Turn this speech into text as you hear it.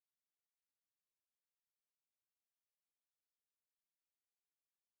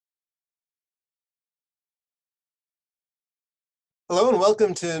Hello and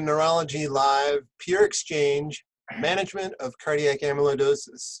welcome to Neurology Live, Peer Exchange, Management of Cardiac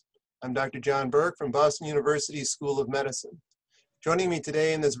Amyloidosis. I'm Dr. John Burke from Boston University School of Medicine. Joining me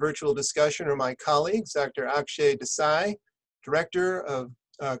today in this virtual discussion are my colleagues, Dr. Akshay Desai, Director of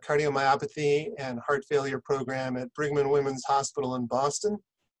Cardiomyopathy and Heart Failure Program at Brigham and Women's Hospital in Boston,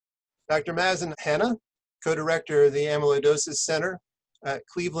 Dr. Mazen Hanna, Co-Director of the Amyloidosis Center at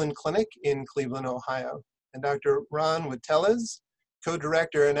Cleveland Clinic in Cleveland, Ohio, and Dr. Ron Witeles,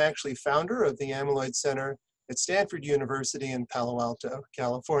 co-director and actually founder of the Amyloid Center at Stanford University in Palo Alto,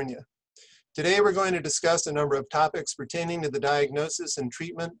 California. Today we're going to discuss a number of topics pertaining to the diagnosis and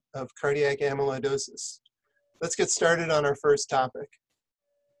treatment of cardiac amyloidosis. Let's get started on our first topic,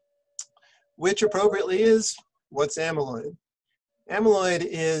 which appropriately is, what's amyloid? Amyloid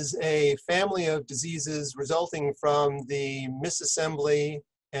is a family of diseases resulting from the misassembly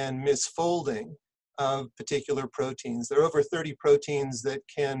and misfolding of particular proteins. There are over 30 proteins that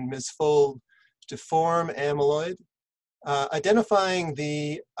can misfold to form amyloid. Identifying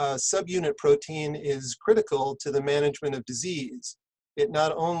the subunit protein is critical to the management of disease. It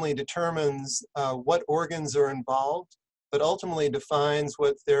not only determines what organs are involved, but ultimately defines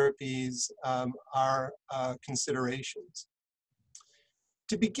what therapies are considerations.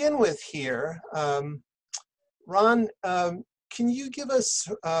 To begin with here, Ron, can you give us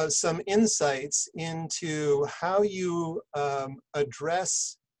some insights into how you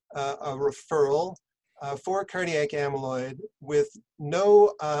address a referral for cardiac amyloid with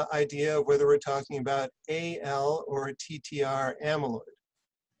no idea of whether we're talking about AL or TTR amyloid?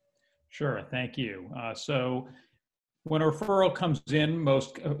 Sure, thank you. So when a referral comes in,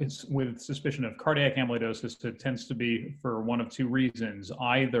 it's with suspicion of cardiac amyloidosis, it tends to be for one of two reasons.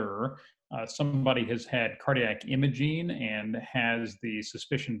 Either somebody has had cardiac imaging and has the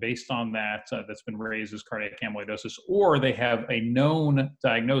suspicion based on that that's been raised as cardiac amyloidosis, or they have a known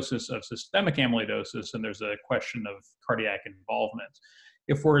diagnosis of systemic amyloidosis and there's a question of cardiac involvement.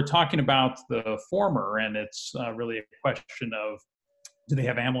 If we're talking about the former and it's really a question of do they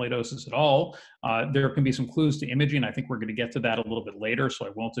have amyloidosis at all? There can be some clues to imaging. I think we're going to get to that a little bit later, so I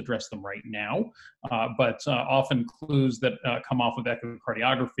won't address them right now. But often clues that come off of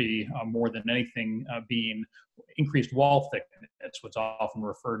echocardiography, more than anything, being increased wall thickness, what's often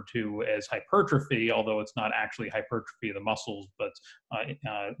referred to as hypertrophy, although it's not actually hypertrophy of the muscles, but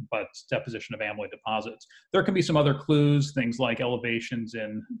deposition of amyloid deposits. There can be some other clues, things like elevations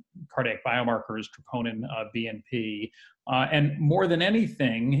in cardiac biomarkers, troponin, BNP, and more than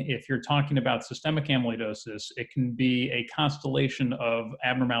anything, if you're talking about systemic amyloidosis, it can be a constellation of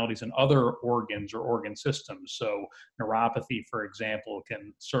abnormalities in other organs or organ systems. So neuropathy, for example,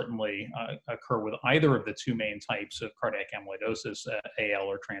 can certainly occur with either of the two main types of cardiac amyloidosis, AL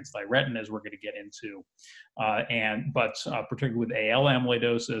or transthyretin, as we're going to get into. But particularly with AL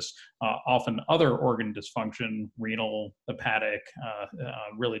amyloidosis, often other organ dysfunction, renal, hepatic,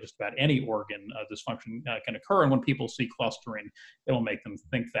 really just about any organ dysfunction can occur. And when people see clustering, it'll make them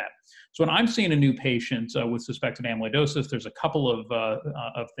think that. So when I'm seeing a new patient with suspected amyloidosis, there's a couple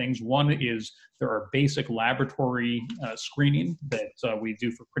of things. One is there are basic laboratory screening that we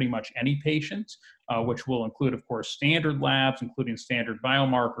do for pretty much any patient, which will include, of course, standard labs, including standard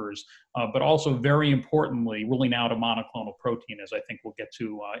biomarkers, but also very importantly, ruling out a monoclonal protein, as I think we'll get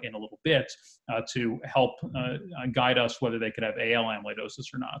to in a little bit, to help guide us whether they could have AL amyloidosis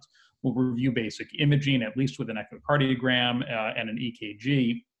or not. We'll review basic imaging, at least with an echocardiogram and an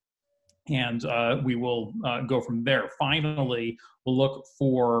EKG, and we will go from there. Finally, we'll look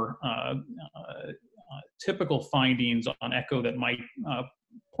for typical findings on echo that might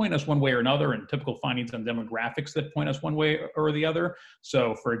point us one way or another, and typical findings on demographics that point us one way or the other.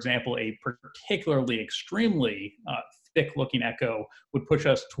 So, for example, a particularly extremely thick-looking echo would push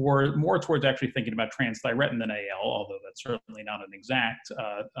us more towards actually thinking about transthyretin than AL, although that's certainly not an exact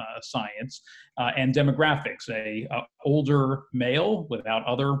science. And demographics, a older male without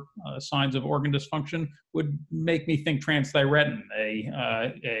other signs of organ dysfunction would make me think transthyretin.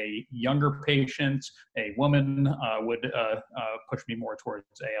 A younger patient, a woman, would push me more towards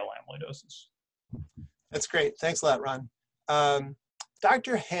AL amyloidosis. That's great. Thanks a lot, Ron.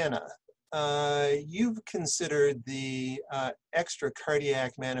 Dr. Hanna, you've considered the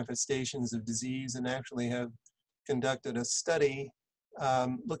extracardiac manifestations of disease and actually have conducted a study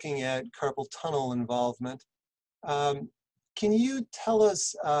looking at carpal tunnel involvement. Can you tell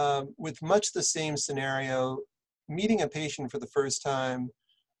us, with much the same scenario, meeting a patient for the first time,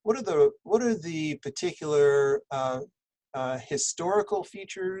 what are the particular historical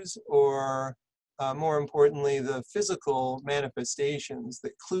features or more importantly, the physical manifestations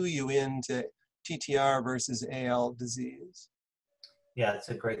that clue you into TTR versus AL disease? Yeah, it's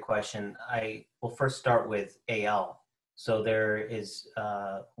a great question. I will first start with AL. So there is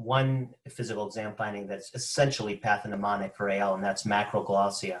one physical exam finding that's essentially pathognomonic for AL, and that's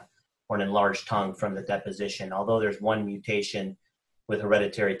macroglossia, or an enlarged tongue from the deposition. Although there's one mutation with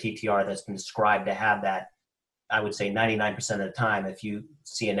hereditary TTR that's been described to have that, I would say 99% of the time, if you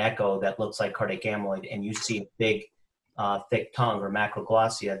see an echo that looks like cardiac amyloid and you see a big, thick tongue or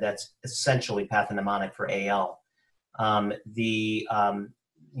macroglossia, that's essentially pathognomonic for AL.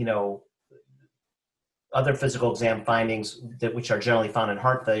 You know, other physical exam findings which are generally found in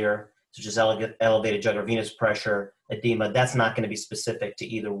heart failure, such as elevated jugular venous pressure, edema, that's not going to be specific to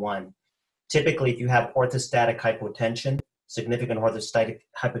either one. Typically, if you have orthostatic hypotension, significant orthostatic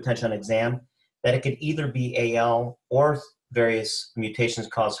hypotension on exam, that it could either be AL or various mutations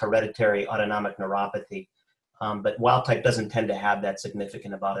cause hereditary autonomic neuropathy. But wild type doesn't tend to have that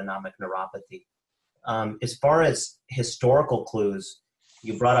significant of autonomic neuropathy. As far as historical clues,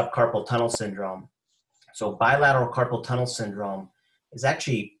 you brought up carpal tunnel syndrome. So bilateral carpal tunnel syndrome is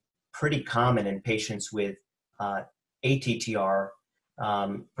actually pretty common in patients with ATTR,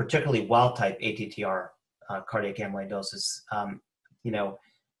 particularly wild type ATTR cardiac amyloidosis. You know,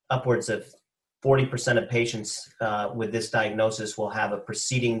 upwards of 40% of patients with this diagnosis will have a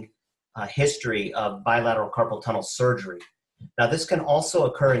preceding history of bilateral carpal tunnel surgery. Now, this can also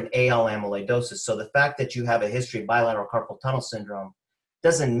occur in AL amyloidosis. So the fact that you have a history of bilateral carpal tunnel syndrome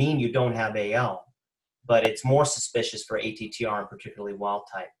doesn't mean you don't have AL, but it's more suspicious for ATTR and particularly wild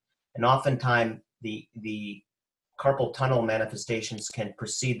type. And oftentimes, the carpal tunnel manifestations can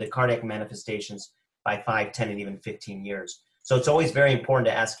precede the cardiac manifestations by 5, 10, and even 15 years. So it's always very important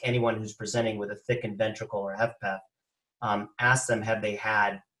to ask anyone who's presenting with a thickened ventricle or HFpEF, ask them, have they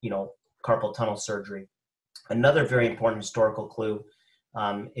had, carpal tunnel surgery? Another very important historical clue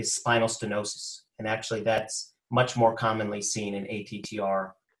is spinal stenosis. And actually that's much more commonly seen in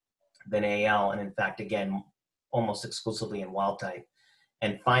ATTR than AL. And in fact, again, almost exclusively in wild type.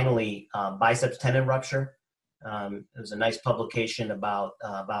 And finally, biceps tendon rupture. There's a nice publication about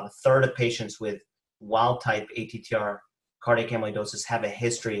a third of patients with wild type ATTR cardiac amyloidosis have a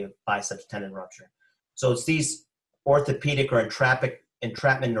history of biceps tendon rupture. So it's these orthopedic or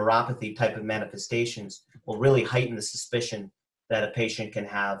entrapment neuropathy type of manifestations will really heighten the suspicion that a patient can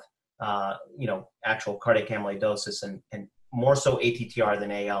have, actual cardiac amyloidosis and more so ATTR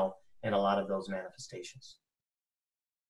than AL in a lot of those manifestations.